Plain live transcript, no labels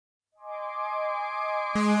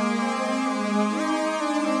What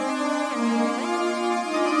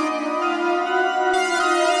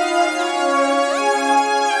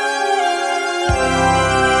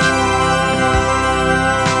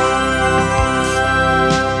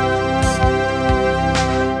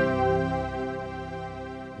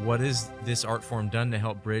has this art form done to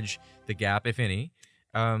help bridge the gap, if any,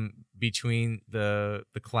 between the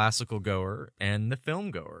classical goer and the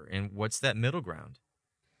film goer? And what's that middle ground?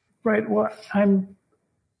 Right. Well,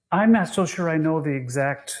 I'm not so sure I know the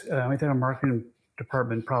exact. I think our marketing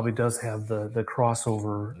department probably does have the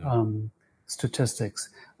crossover statistics,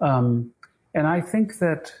 and I think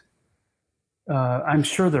that I'm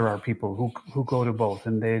sure there are people who go to both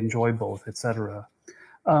and they enjoy both, etc.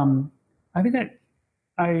 I think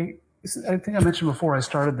I think I mentioned before I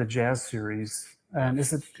started the jazz series, and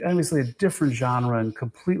it's obviously a different genre and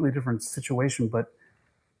completely different situation. But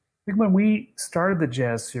I think when we started the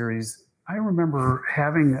jazz series, I remember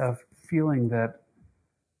having a feeling that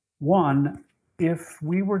one, if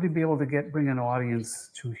we were to be able to bring an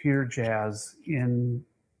audience to hear jazz in,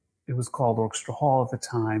 it was called Orchestra Hall at the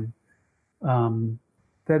time,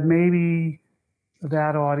 that maybe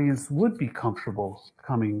that audience would be comfortable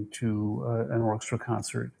coming to an orchestra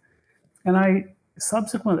concert. And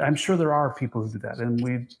I'm sure there are people who do that, and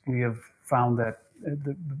we have found that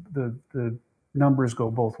the numbers go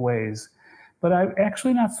both ways. But I'm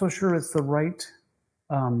actually not so sure it's the right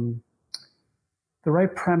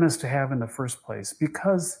premise to have in the first place,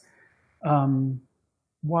 because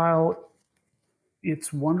while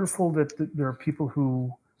it's wonderful that there are people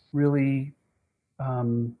who really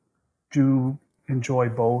do enjoy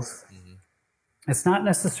both, it's not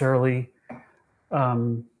necessarily.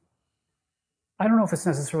 I don't know if it's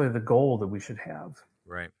necessarily the goal that we should have.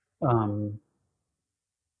 Right.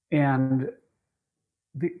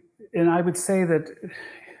 And I would say that,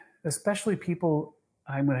 especially people,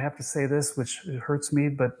 I'm going to have to say this, which hurts me,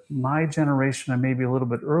 but my generation and maybe a little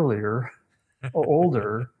bit earlier or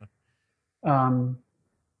older,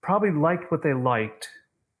 probably liked what they liked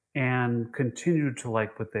and continued to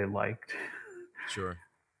like what they liked. Sure.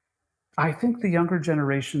 I think the younger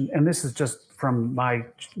generation, and this is just from my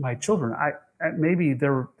children, maybe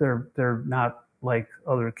they're not like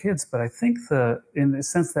other kids, but I think in the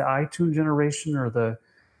sense the iTunes generation or the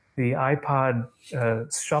iPod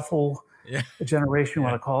shuffle generation,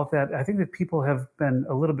 want to call it that, I think that people have been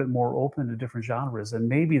a little bit more open to different genres, and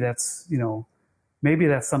maybe that's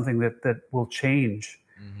something that will change.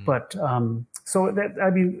 But so that,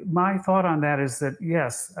 I mean, my thought on that is that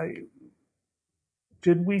yes,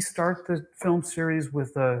 did we start the film series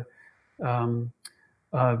with a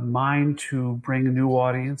mind to bring a new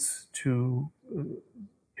audience to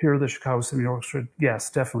hear the Chicago Symphony Orchestra?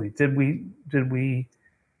 Yes, definitely. Did we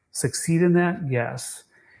succeed in that? Yes.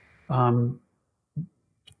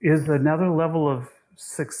 Is another level of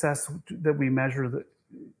success that we measure that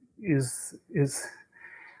is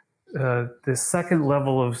the second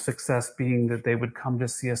level of success being that they would come to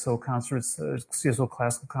CSO concerts, CSO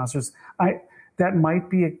classical concerts. That might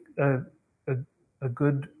be a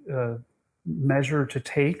good measure to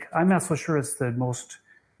take. I'm not so sure it's the most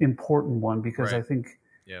important one, because I think,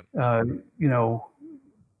 I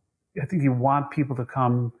think you want people to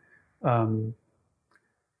come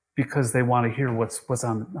because they want to hear what's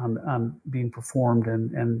on being performed,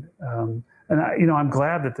 and I'm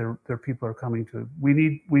glad that there people are coming to. We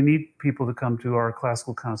need people to come to our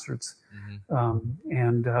classical concerts,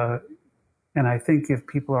 and I think if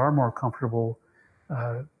people are more comfortable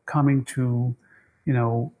coming to,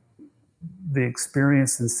 the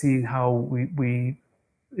experience and seeing how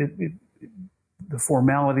the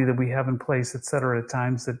formality that we have in place, et cetera, at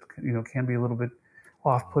times that can be a little bit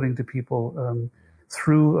off-putting to people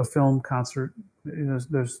through a film concert.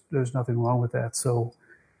 There's nothing wrong with that. So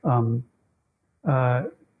I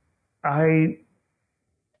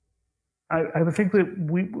would think that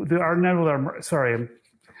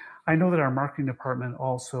I know that our marketing department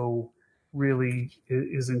also really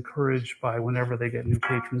is encouraged by whenever they get new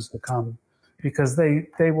patrons to come, because they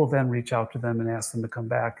will then reach out to them and ask them to come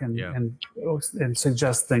back and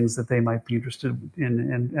suggest things that they might be interested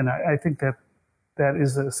in. And I think that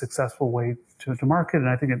is a successful way to market, and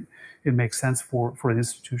I think it makes sense for an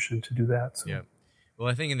institution to do that. So. Yeah. Well,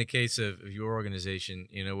 I think in the case of your organization,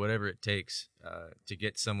 whatever it takes to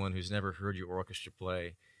get someone who's never heard your orchestra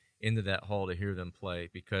play into that hall to hear them play,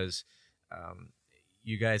 because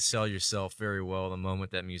you guys sell yourself very well the moment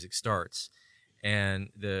that music starts, and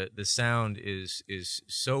the sound is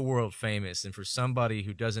so world famous. And for somebody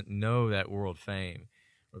who doesn't know that world fame,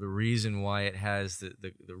 or the reason why it has the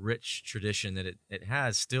rich tradition that it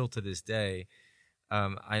has still to this day,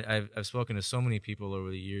 I've spoken to so many people over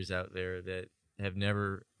the years out there that have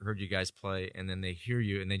never heard you guys play, and then they hear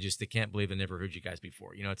you and they can't believe they never heard you guys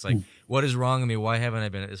before. You know, it's like, what is wrong with me? Why haven't I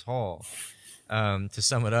been at this hall? To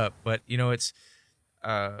sum it up, but you know, it's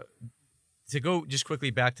to go just quickly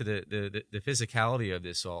back to the physicality of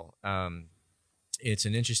this all. It's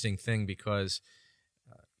an interesting thing because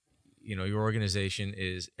you know, your organization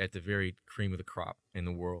is at the very cream of the crop in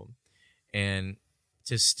the world, and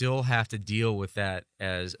to still have to deal with that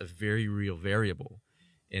as a very real variable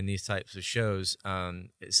in these types of shows,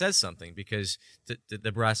 it says something, because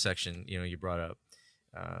the brass section, you know, you brought up,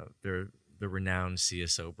 they're the renowned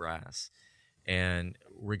CSO brass. And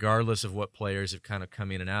regardless of what players have kind of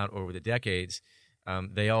come in and out over the decades,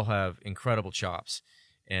 they all have incredible chops.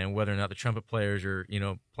 And whether or not the trumpet players are, you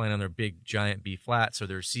know, playing on their big giant B flats or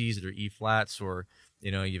their C's or their E flats, or, you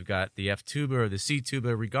know, you've got the F tuba or the C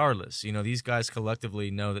tuba, regardless, you know, these guys collectively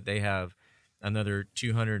know that they have another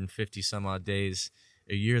 250 some odd days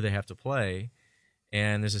a year they have to play.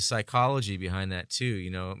 And there's a psychology behind that too.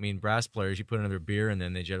 You know, I mean, brass players, you put another beer and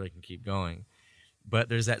then they generally can keep going. But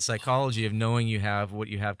there's that psychology of knowing you have what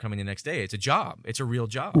you have coming the next day. It's a job. It's a real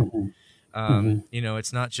job. You know,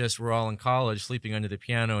 it's not just we're all in college sleeping under the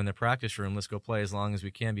piano in the practice room. Let's go play as long as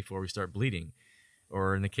we can before we start bleeding.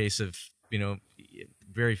 Or in the case of, you know,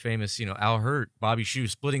 very famous, you know, Al Hirt, Bobby Shew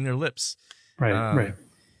splitting their lips. Right.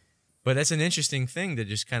 But that's an interesting thing to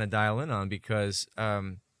just kind of dial in on, because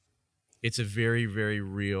it's a very, very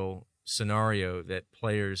real scenario that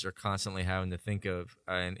players are constantly having to think of.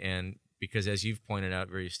 And because, as you've pointed out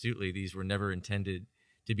very astutely, these were never intended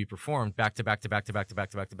to be performed back to back to back to back to back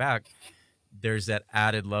to back to back. There's that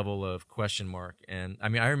added level of question mark. And I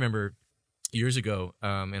mean, I remember years ago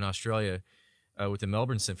in Australia with the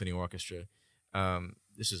Melbourne Symphony Orchestra.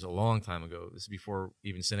 This is a long time ago. This is before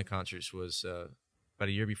even Cineconcerts was about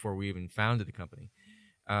a year before we even founded the company.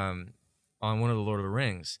 On one of the Lord of the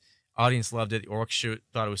Rings, audience loved it. The orchestra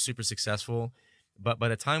thought it was super successful. But by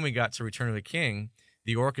the time we got to Return of the King,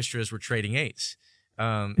 the orchestras were trading eights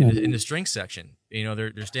in the string section. You know,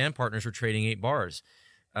 their stand partners were trading 8 bars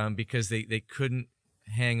because they couldn't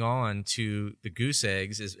hang on to the goose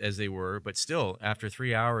eggs as they were. But still, after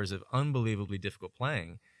 3 hours of unbelievably difficult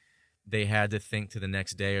playing, they had to think to the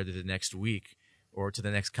next day or to the next week or to the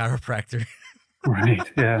next chiropractor. Right.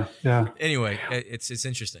 Yeah. Anyway, it's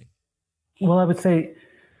interesting. Well, I would say,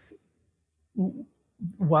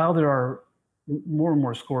 while there are more and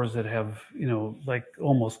more scores that have, you know, like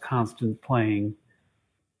almost constant playing,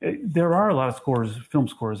 there are a lot of scores, film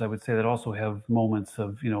scores, I would say, that also have moments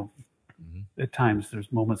of, you know, at times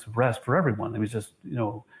there's moments of rest for everyone. I mean, just, you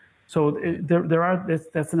know, so there are,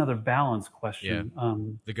 that's another balance question. Yeah.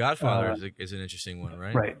 The Godfather is an interesting one,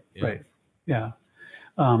 right? Right. Yeah. Right. Yeah.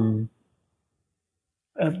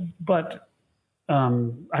 But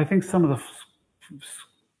I think some of the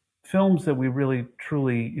films that we really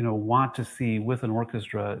truly, you know, want to see with an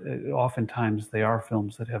orchestra, oftentimes they are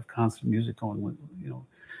films that have constant music going with, you know,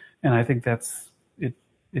 and I think that's it.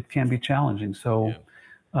 It can be challenging. So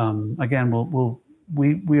again,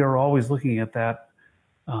 we are always looking at that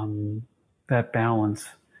that balance.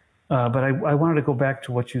 But I wanted to go back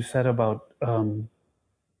to what you said about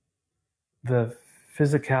the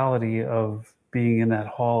physicality of being in that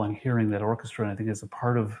hall and hearing that orchestra. And I think it's a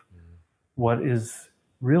part of what is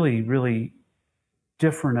really, really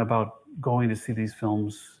different about going to see these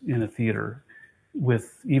films in a theater,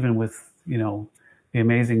 even with, you know, the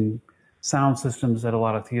amazing sound systems that a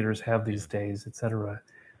lot of theaters have these days, et cetera.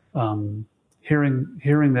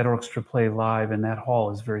 Hearing that orchestra play live in that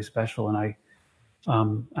hall is very special. And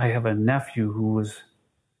I have a nephew who was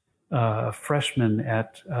a freshman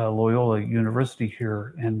at Loyola University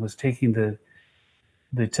here and was taking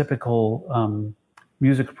the typical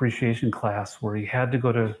music appreciation class where he had to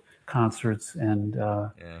go to concerts and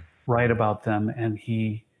write about them. And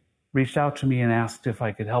he reached out to me and asked if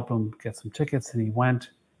I could help him get some tickets, and he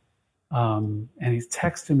went. And he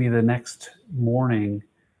texted me the next morning,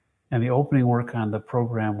 and the opening work on the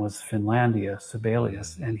program was Finlandia,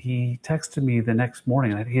 Sibelius. And he texted me the next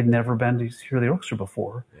morning, and he had never been to hear the orchestra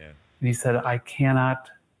before. Yeah. And he said, I cannot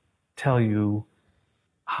tell you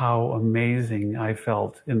how amazing I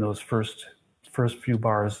felt in those first few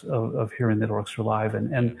bars of hearing that orchestra live.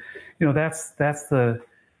 And you know, that's the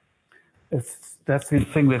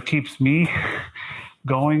thing that keeps me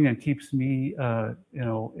going and keeps me, you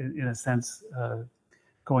know, in a sense,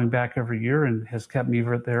 going back every year, and has kept me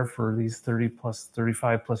there for these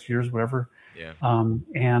 35 plus years, whatever. Yeah.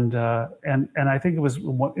 And I think it was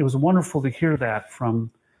wonderful to hear that from,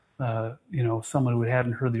 you know, someone who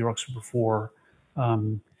hadn't heard the orchestra before.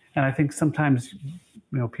 And I think sometimes,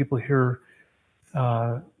 you know, people hear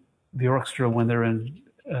the orchestra when they're in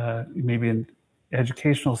maybe an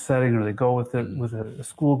educational setting, or they go with it with a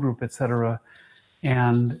school group, etc.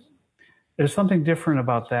 And there's something different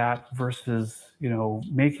about that versus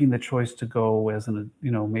making the choice to go as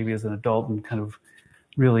maybe as an adult and kind of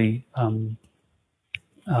really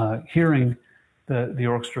hearing the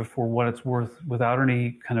orchestra for what it's worth without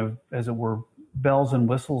any kind of, as it were, bells and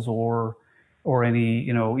whistles or any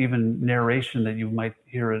even narration that you might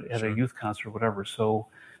hear at a youth concert or whatever. So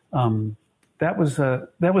that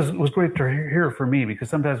was great to hear for me, because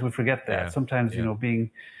sometimes we forget that. Yeah. Sometimes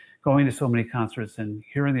going to so many concerts and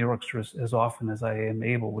hearing the orchestra as often as I am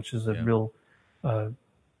able, which is a real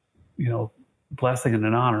blessing and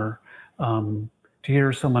an honor. To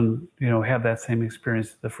hear someone have that same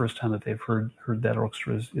experience the first time that they've heard that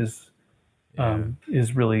orchestra is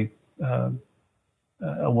really a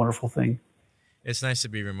wonderful thing. It's nice to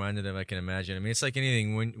be reminded of. I can imagine. I mean, it's like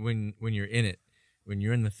anything when you're in it, when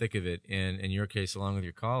you're in the thick of it, and in your case, along with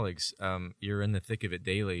your colleagues, you're in the thick of it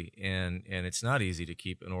daily, and it's not easy to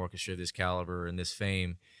keep an orchestra of this caliber and this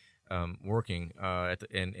fame working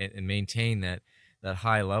and maintain that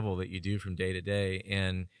high level that you do from day to day.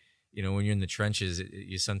 And when you're in the trenches,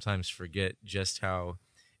 you sometimes forget just how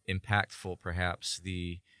impactful perhaps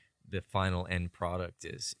the final end product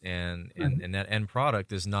is. And that end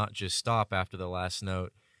product does not just stop after the last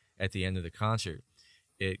note at the end of the concert.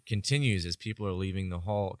 It continues as people are leaving the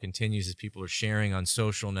hall. It continues as people are sharing on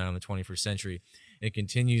social now in the 21st century. It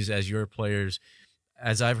continues as your players,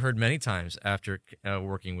 as I've heard many times after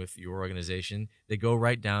working with your organization, they go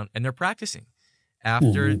right down and they're practicing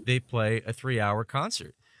after they play a 3-hour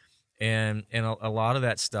concert. And a lot of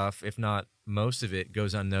that stuff, if not most of it,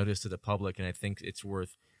 goes unnoticed to the public. And I think it's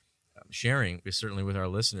worth sharing, certainly with our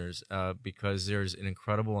listeners, because there's an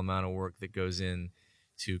incredible amount of work that goes in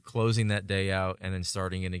to closing that day out and then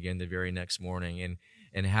starting it again the very next morning,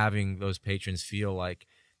 and having those patrons feel like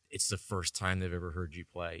it's the first time they've ever heard you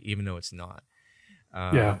play, even though it's not.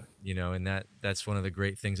 And that's one of the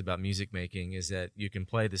great things about music making, is that you can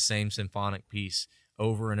play the same symphonic piece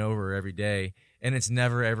over and over every day, and it's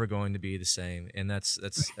never ever going to be the same. And that's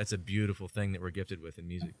a beautiful thing that we're gifted with in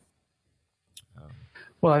music.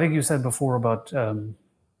 Well, I think you said before about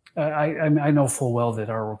I know full well that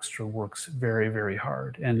our orchestra works very, very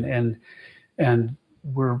hard, and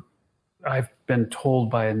I've been told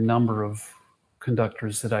by a number of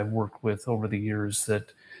conductors that I've worked with over the years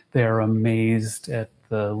that they are amazed at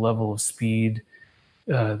the level of speed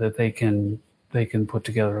that they can put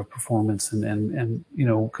together a performance, and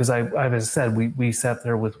because I've as I said, we sat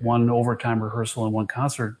there with one overtime rehearsal and one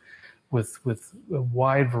concert with a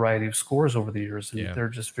wide variety of scores over the years, and they're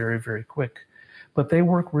just very, very quick. But they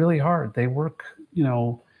work really hard. They work,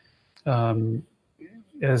 as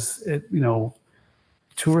 2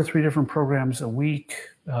 or 3 different programs a week,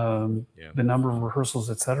 the number of rehearsals,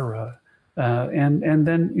 etc. And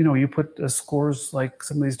then you put scores like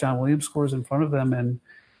some of these John Williams scores in front of them, and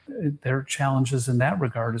there are challenges in that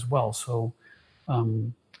regard as well. So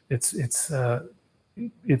it's a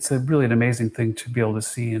really an amazing thing to be able to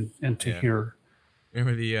see and to hear.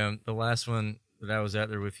 Remember the last one that I was out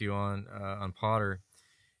there with you on Potter?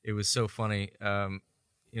 It was so funny.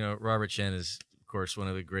 Robert Chen is, of course, one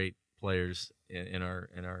of the great players in our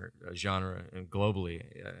genre, and globally,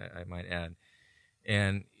 I might add.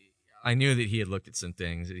 And I knew that he had looked at some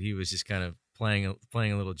things, that he was just kind of playing a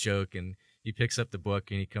little joke, and he picks up the book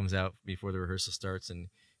and he comes out before the rehearsal starts, and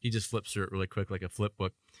he just flips through it really quick, like a flip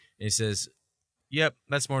book. And he says, "Yep,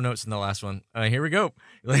 that's more notes than the last one. Here we go."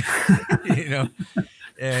 Like,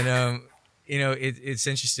 and it's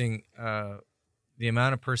interesting, the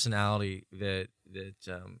amount of personality that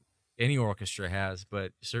any orchestra has,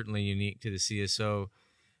 but certainly unique to the CSO,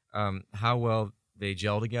 how well they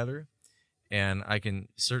gel together. And I can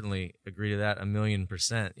certainly agree to that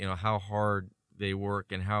 1,000,000%, how hard they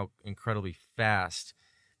work and how incredibly fast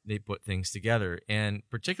they put things together. And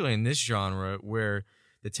particularly in this genre, where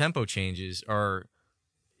the tempo changes are,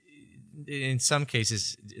 in some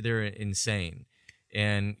cases, they're insane.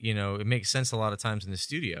 And, it makes sense a lot of times in the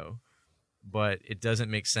studio, but it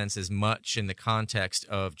doesn't make sense as much in the context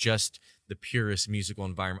of just the purest musical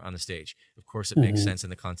environment on the stage. Of course, it makes sense in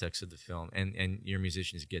the context of the film, and your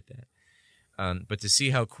musicians get that. But to see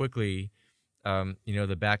how quickly,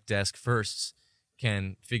 the back desk firsts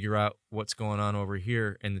can figure out what's going on over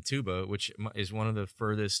here in the tuba, which is one of the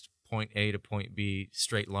furthest point A to point B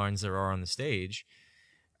straight lines there are on the stage,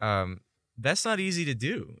 that's not easy to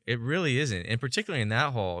do. It really isn't. And particularly in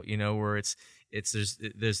that hall, where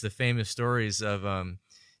there's the famous stories of,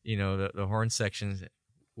 the horn sections.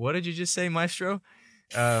 What did you just say, Maestro?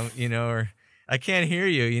 Or I can't hear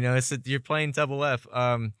you. You know, you're playing double F.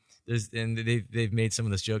 And they've made some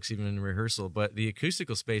of those jokes even in rehearsal. But the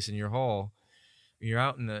acoustical space in your hall, when you're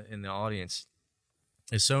out in the audience,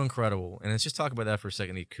 is so incredible. And let's just talk about that for a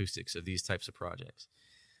second. The acoustics of these types of projects.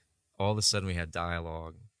 All of a sudden, we had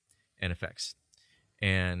dialogue and effects,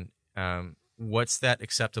 and what's that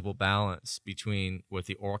acceptable balance between what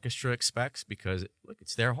the orchestra expects, because look,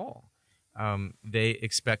 it's their hall. They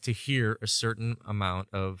expect to hear a certain amount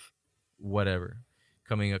of whatever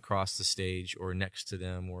coming across the stage or next to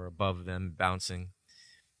them or above them, bouncing,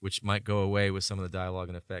 which might go away with some of the dialogue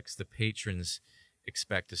and effects. The patrons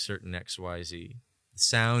expect a certain XYZ. The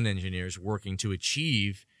sound engineers working to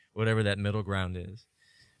achieve whatever that middle ground is.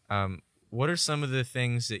 What are some of the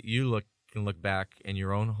things that you can look back in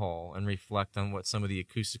your own hall and reflect on what some of the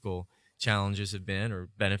acoustical challenges have been, or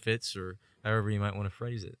benefits, or however you might want to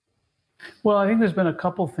phrase it? Well, I think there's been a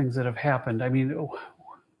couple things that have happened. I mean,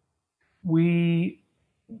 we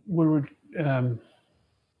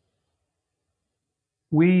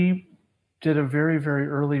did a very, very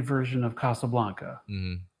early version of Casablanca.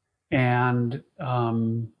 Mm-hmm. And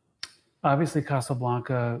obviously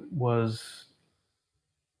Casablanca is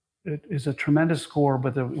a tremendous score,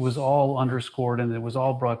 but it was all underscored and it was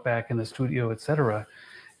all brought back in the studio, etc.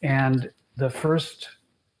 And the first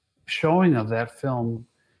showing of that film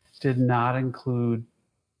did not include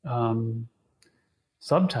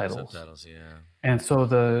subtitles. Subtitles, yeah. And so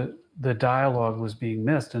the dialogue was being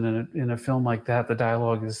missed. And in a film like that, the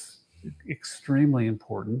dialogue is extremely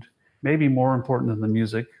important, maybe more important than the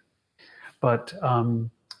music. But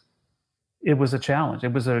it was a challenge.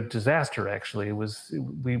 It was a disaster, actually.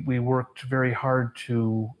 We worked very hard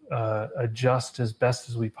to adjust as best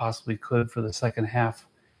as we possibly could for the second half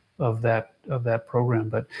of that program.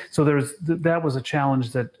 But so that was a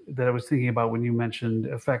challenge that I was thinking about when you mentioned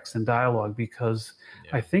effects and dialogue, because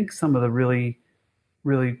I think some of the really,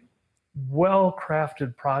 really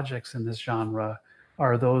well-crafted projects in this genre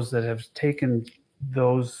are those that have taken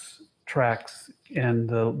those tracks and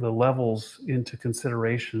the levels into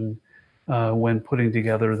consideration when putting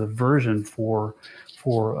together the version for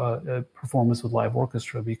a performance with live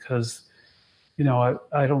orchestra. Because, you know,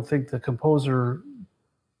 I don't think the composer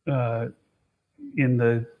in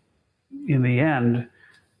the end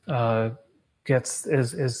gets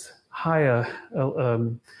as high a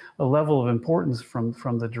level of importance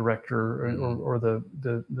from the director or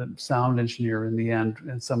the sound engineer in the end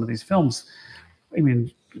in some of these films. I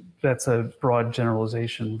mean, that's a broad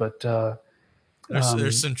generalization, but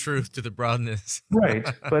there's some truth to the broadness. Right.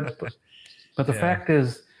 But the fact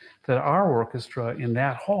is that our orchestra in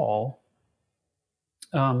that hall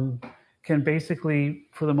can basically,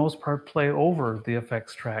 for the most part, play over the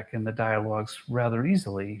effects track and the dialogues rather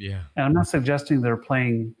easily. Yeah. And I'm not suggesting they're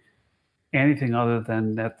playing anything other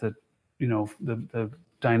than at the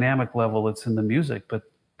dynamic level that's in the music, but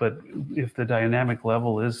if the dynamic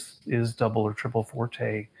level is double or triple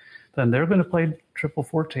forte, then they're going to play triple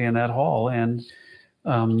forte in that hall. And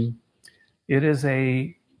it is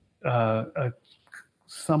a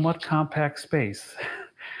somewhat compact space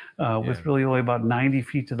with really only about 90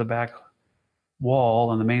 feet to the back wall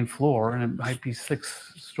on the main floor, and it might be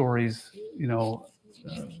 6 stories,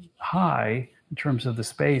 high in terms of the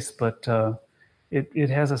space, but it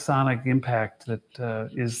has a sonic impact that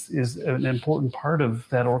is an important part of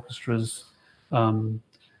that orchestra's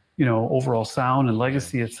overall sound and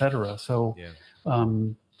legacy, etc. So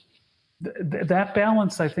that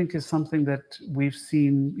balance, I think, is something that we've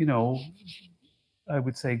seen, I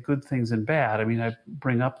would say good things and bad. I mean, I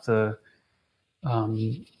bring up the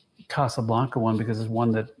Casablanca one because it's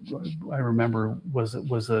one that I remember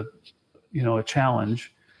was a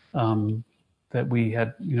challenge that we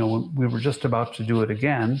had, we were just about to do it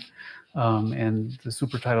again, and the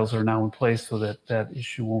super titles are now in place so that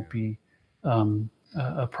issue won't be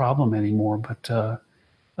a problem anymore. But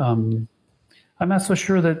I'm not so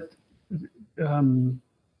sure that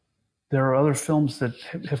there are other films that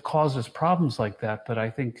have caused us problems like that. But I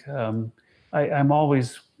think I'm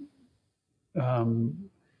always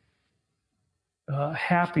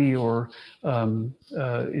happy, or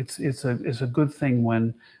it's a good thing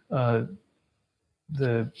when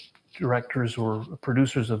the directors or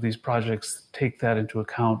producers of these projects take that into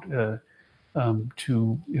account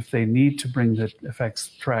to, if they need to bring the effects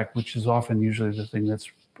track, which is often usually the thing that's,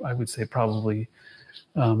 I would say, probably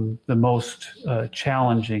the most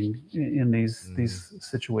challenging in these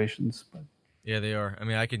situations. But yeah, they are. I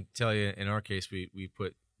mean, I can tell you, in our case, we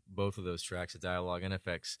put both of those tracks, the dialogue and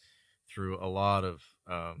effects, through a lot of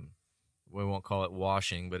we won't call it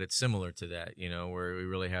washing, but it's similar to that, where we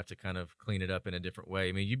really have to kind of clean it up in a different way.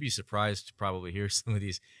 I mean, you'd be surprised to probably hear some of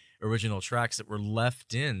these original tracks that were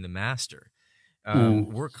left in the master.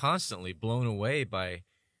 We're constantly blown away by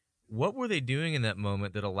what were they doing in that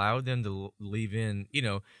moment that allowed them to leave in, you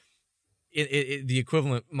know, the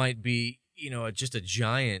equivalent might be, you know, just a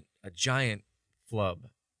giant flub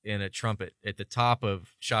in a trumpet at the top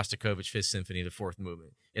of Shostakovich Fifth Symphony, the fourth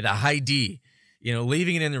movement, at a high D, you know,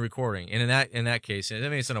 leaving it in the recording. And in that case, I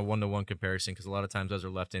mean, it's not a 1-to-1 comparison because a lot of times those are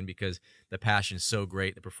left in because the passion's so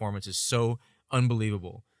great, the performance is so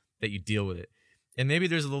unbelievable that you deal with it. And maybe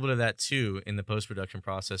there's a little bit of that too in the post-production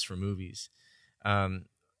process for movies.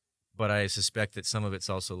 But I suspect that some of it's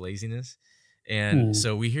also laziness. And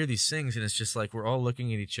so we hear these things and it's just like we're all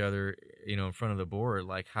looking at each other, you know, in front of the board,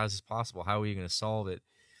 like, how's this possible? How are we going to solve it?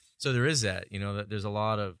 So there is that, you know, that there's a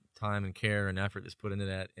lot of time and care and effort that's put into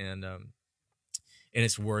that. And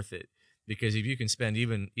it's worth it, because if you can spend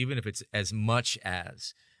even if it's as much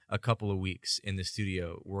as a couple of weeks in the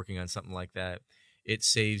studio working on something like that, it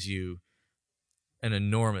saves you an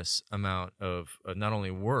enormous amount of not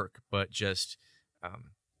only work, but just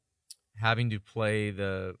having to play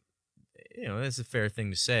the, you know, it's a fair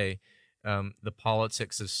thing to say, the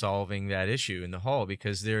politics of solving that issue in the hall,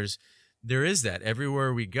 because there is that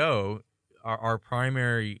everywhere we go. Our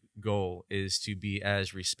primary goal is to be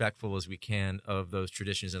as respectful as we can of those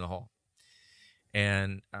traditions in the hall.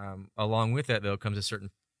 And along with that, though, comes a certain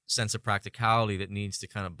sense of practicality that needs to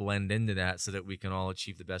kind of blend into that so that we can all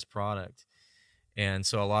achieve the best product. And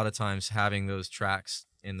so a lot of times having those tracks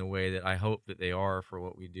in the way that I hope that they are for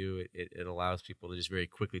what we do, it allows people to just very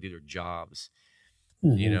quickly do their jobs.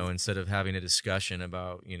 You know, instead of having a discussion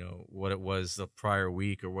about, you know, what it was the prior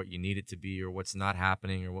week or what you need it to be or what's not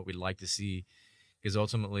happening or what we'd like to see. Because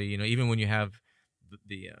ultimately, you know, even when you have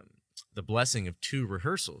the blessing of 2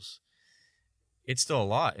 rehearsals, it's still a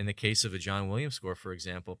lot. In the case of a John Williams score, for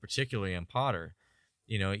example, particularly on Potter,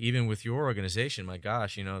 you know, even with your organization, my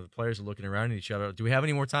gosh, you know, the players are looking around at each other. Do we have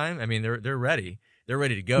any more time? I mean, they're ready. They're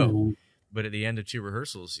ready to go. But at the end of 2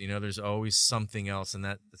 rehearsals, you know, there's always something else, and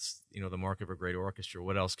that's, you know, the mark of a great orchestra.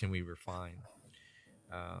 What else can we refine?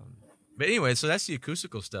 But anyway, so that's the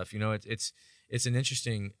acoustical stuff. You know, it's an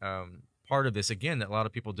interesting part of this, again, that a lot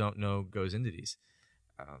of people don't know goes into these.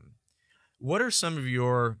 What are some of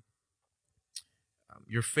your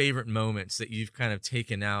favorite moments that you've kind of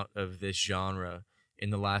taken out of this genre in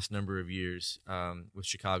the last number of years with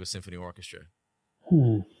Chicago Symphony Orchestra?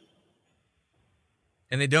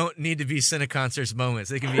 And they don't need to be Cineconcerts moments.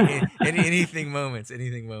 They can be anything moments.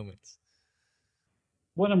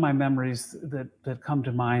 One of my memories that come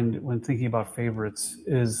to mind when thinking about favorites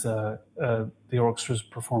is the orchestra's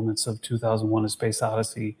performance of 2001: A Space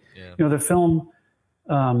Odyssey. Yeah. You know, the film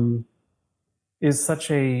is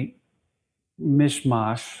such a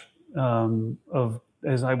mishmash of,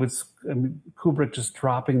 as Kubrick just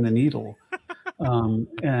dropping the needle,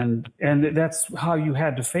 and that's how you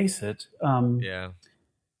had to face it. Yeah.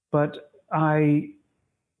 But I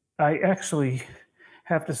actually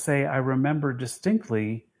have to say I remember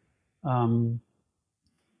distinctly the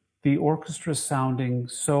orchestra sounding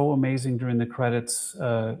so amazing during the credits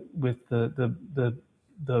with the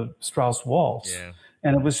Strauss waltz. Yeah.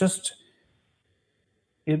 And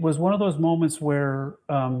it was one of those moments where,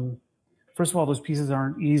 first of all, those pieces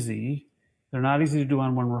aren't easy. They're not easy to do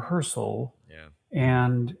on one rehearsal. Yeah.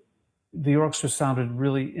 And the orchestra sounded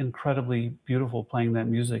really incredibly beautiful playing that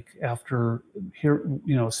music after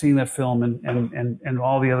seeing that film and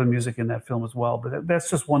all the other music in that film as well. But that's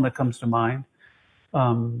just one that comes to mind.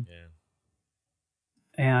 And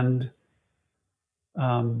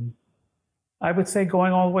I would say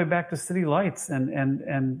going all the way back to City Lights and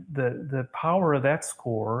the power of that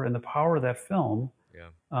score and the power of that film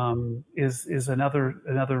is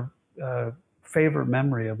another favorite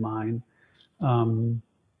memory of mine.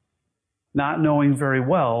 Not knowing very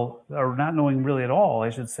well, or not knowing really at all,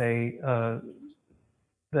 I should say,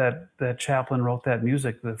 that Chaplin wrote that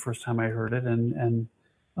music the first time I heard it, and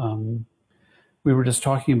we were just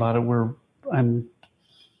talking about it. I'm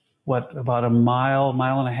about a mile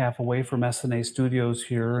and a half away from SNA Studios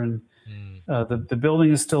here, and the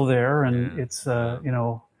building is still there, and it's where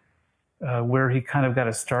he kind of got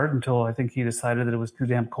a start until I think he decided that it was too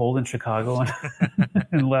damn cold in Chicago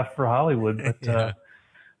and left for Hollywood, but.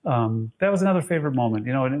 That was another favorite moment,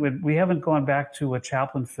 you know, and we haven't gone back to a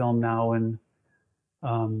Chaplin film now in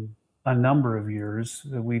a number of years.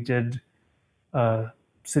 We did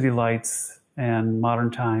City Lights and Modern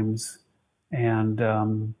Times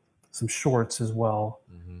and some shorts as well.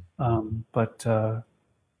 But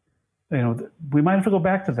we might have to go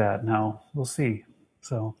back to that now. We'll see.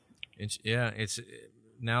 So it's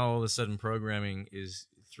now all of a sudden programming is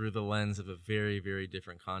through the lens of a very, very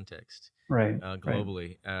different context. Right. Right.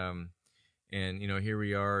 globally. And here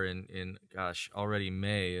we are in gosh, already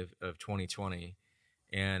May of 2020.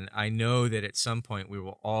 And I know that at some point we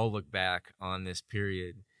will all look back on this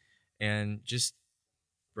period and just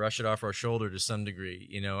brush it off our shoulder to some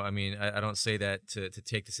degree. I mean, I don't say that to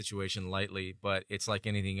take the situation lightly, but it's like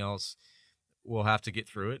anything else. We'll have to get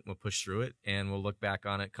through it. We'll push through it, and we'll look back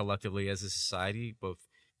on it collectively as a society, both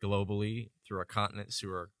globally, through our continents,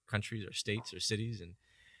 through our countries, our states, our cities,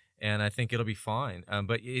 and I think it'll be fine.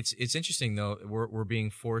 But it's interesting though. We're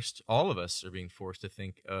being forced. All of us are being forced to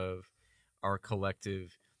think of our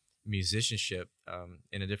collective musicianship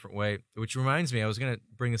in a different way. Which reminds me, I was going to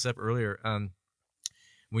bring this up earlier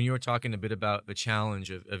when you were talking a bit about the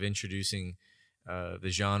challenge of introducing the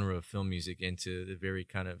genre of film music into the very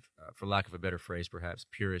kind of, for lack of a better phrase, perhaps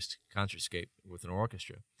purist concertscape with an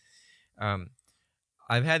orchestra.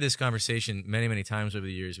 I've had this conversation many, many times over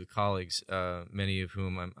the years with colleagues, many of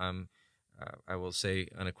whom I will say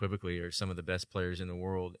unequivocally are some of the best players in the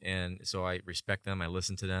world. And so I respect them. I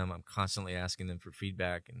listen to them. I'm constantly asking them for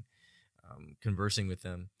feedback and conversing with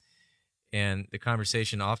them. And the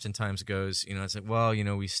conversation oftentimes goes, it's like, well,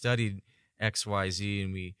 we studied X, Y, Z,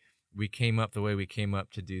 and we came up the way we came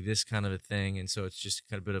up to do this kind of a thing. And so it's just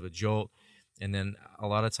kind of a bit of a jolt. And then a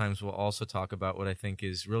lot of times we'll also talk about what I think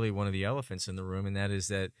is really one of the elephants in the room, and that is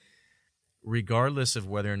that regardless of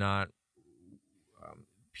whether or not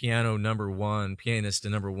pianist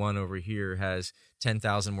number one over here has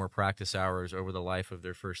 10,000 more practice hours over the life of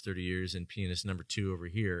their first 30 years than pianist number two over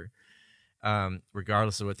here,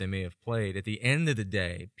 regardless of what they may have played, at the end of the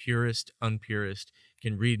day, purist, unpurist,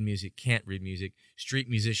 can read music, can't read music, street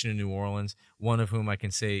musician in New Orleans, one of whom I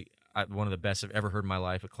can say one of the best I've ever heard in my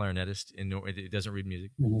life, a clarinetist, it doesn't read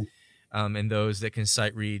music, and those that can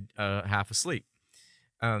sight read half asleep.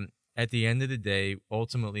 At the end of the day,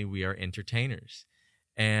 ultimately, we are entertainers.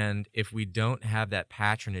 And if we don't have that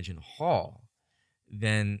patronage in hall,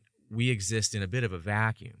 then we exist in a bit of a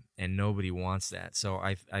vacuum, and nobody wants that. So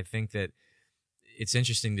I think that it's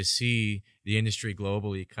interesting to see the industry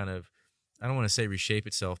globally kind of, I don't want to say reshape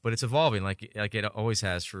itself, but it's evolving like it always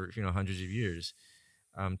has for hundreds of years,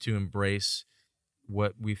 to embrace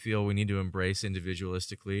what we feel we need to embrace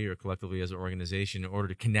individualistically or collectively as an organization in order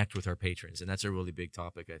to connect with our patrons. And that's a really big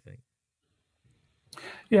topic, I think.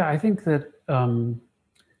 Yeah, I think that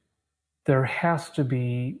there has to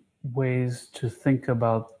be ways to think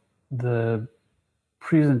about the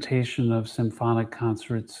presentation of symphonic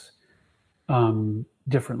concerts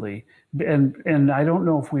differently. And I don't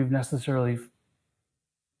know if we've necessarily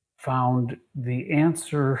found the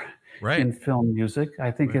answer in film music.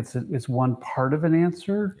 I think it's one part of an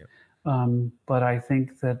answer. Yep. But I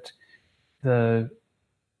think that the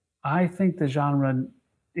genre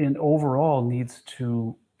in overall needs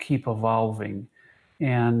to keep evolving.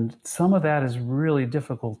 And some of that is really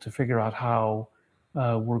difficult to figure out how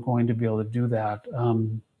we're going to be able to do that.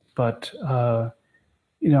 Well,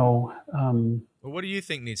 what do you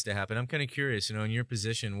think needs to happen? I'm kind of curious, in your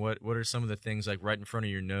position, what are some of the things like right in front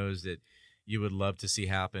of your nose that you would love to see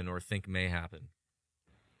happen or think may happen?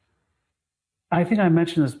 I think I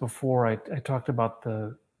mentioned this before. I talked about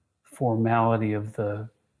the formality of the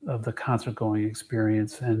concert going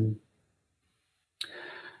experience, and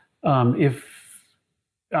if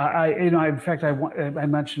in fact, I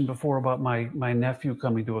mentioned before about my nephew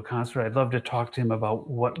coming to a concert. I'd love to talk to him about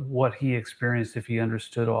what he experienced if he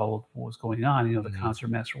understood all of what was going on. The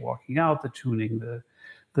concertmaster walking out, the tuning,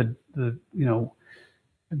 the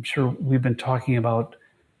I'm sure we've been talking about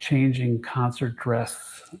changing concert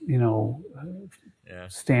dress,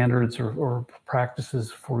 standards or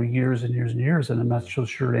practices for years and years and years, and I'm not so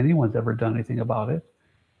sure anyone's ever done anything about it.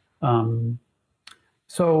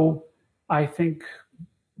 So I think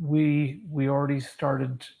we already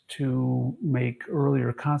started to make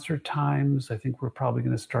earlier concert times. I think we're probably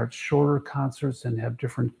going to start shorter concerts and have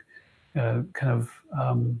different kind of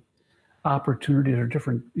opportunities or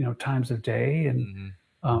different times of day, and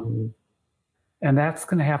that's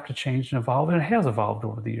going to have to change and evolve, and it has evolved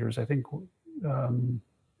over the years. I think.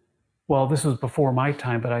 Well, this was before my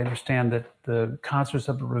time, but I understand that the concerts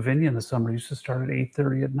up at Ravinia in the summer used to start at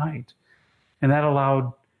 8:30 at night, and that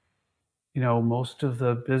allowed most of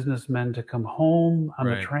the businessmen to come home on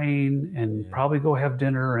the train and probably go have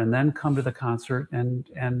dinner and then come to the concert. And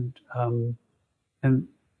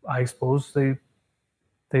I suppose they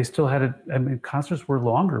still had it. I mean, concerts were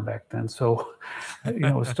longer back then, so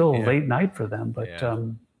it was still a late night for them. But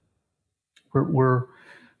we're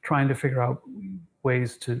trying to figure out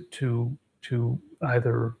ways to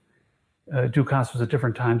either do concerts at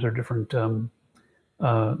different times or different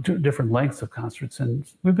different lengths of concerts, and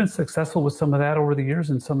we've been successful with some of that over the years,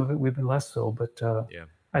 and some of it we've been less so. But Yeah.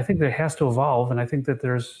 I think that it has to evolve, and I think that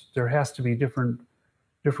there has to be different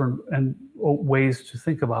and ways to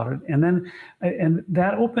think about it, and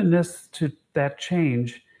that openness to that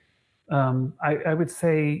change. I would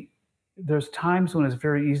say there's times when it's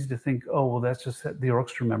very easy to think, oh, well, that's just the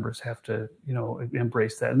orchestra members have to,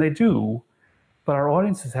 embrace that, and they do, but our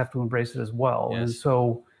audiences have to embrace it as well. Yes. And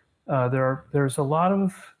so there's a lot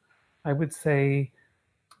of, I would say,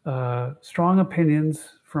 strong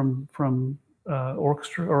opinions from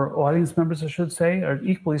orchestra or audience members, I should say, are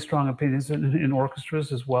equally strong opinions in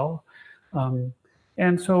orchestras as well.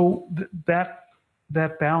 And so that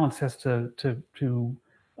balance has to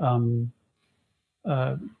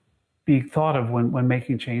be thought of when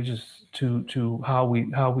making changes to how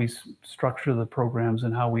we structure the programs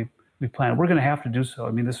and how we plan. We're going to have to do so.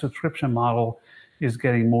 I mean, the subscription model is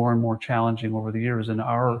getting more and more challenging over the years, and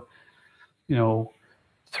our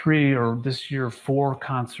 3 or this year 4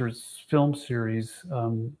 concerts film series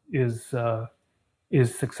is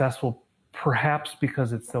successful, perhaps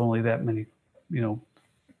because it's only that many,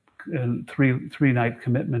 three night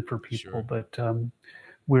commitment for people. Sure. But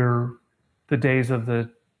we're the days of the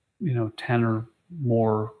 10 or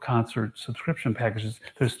more concert subscription packages.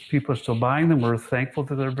 There's people are still buying them. We're thankful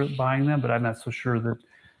that they're buying them, but I'm not so sure that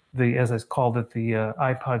as I called it, the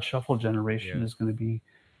iPod Shuffle generation is going to be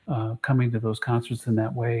coming to those concerts in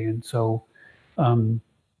that way. And so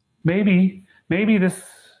maybe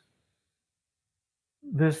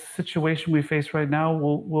this situation we face right now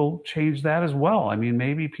will change that as well. I mean,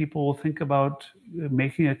 maybe people will think about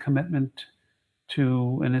making a commitment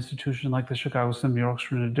to an institution like the Chicago Symphony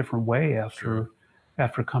Orchestra in a different way after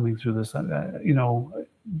coming through this.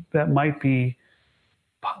 That might be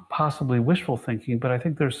possibly wishful thinking, but I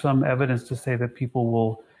think there's some evidence to say that people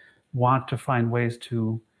will want to find ways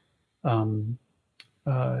to come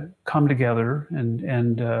together,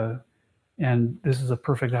 and this is a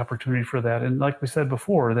perfect opportunity for that. And like we said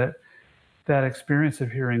before, that experience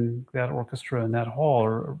of hearing that orchestra in that hall,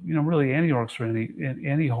 or really any orchestra in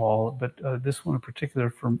any hall, but this one in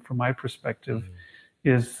particular, from my perspective,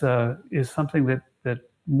 is something that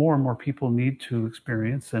more and more people need to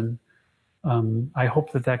experience, and I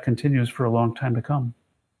hope that continues for a long time to come.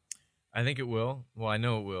 I think it will. Well, I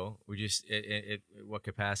know it will. We just, what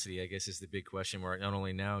capacity, I guess, is the big question mark, not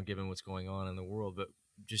only now, given what's going on in the world, but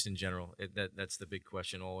just in general. That's the big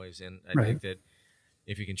question always. And I think that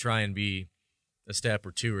if you can try and be a step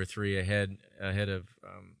or 2 or 3 ahead of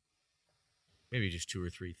maybe just 2 or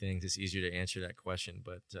 3 things, it's easier to answer that question.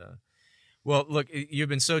 But, well, look, you've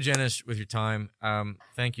been so generous with your time.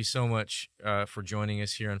 Thank you so much for joining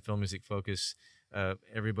us here on Film Music Focus.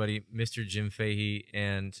 Everybody, Mr. Jim Fahey,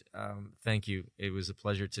 and thank you. It was a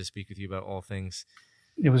pleasure to speak with you about all things.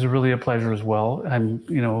 It was really a pleasure as well.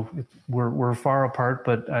 We're far apart,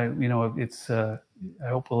 but it's. I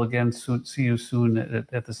hope we'll again see you soon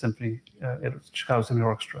at the Symphony, at Chicago Symphony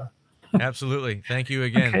Orchestra. Absolutely. Thank you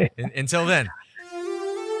again. Okay. Until then.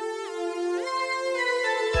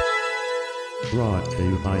 Brought to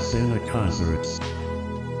you by Santa Concerts.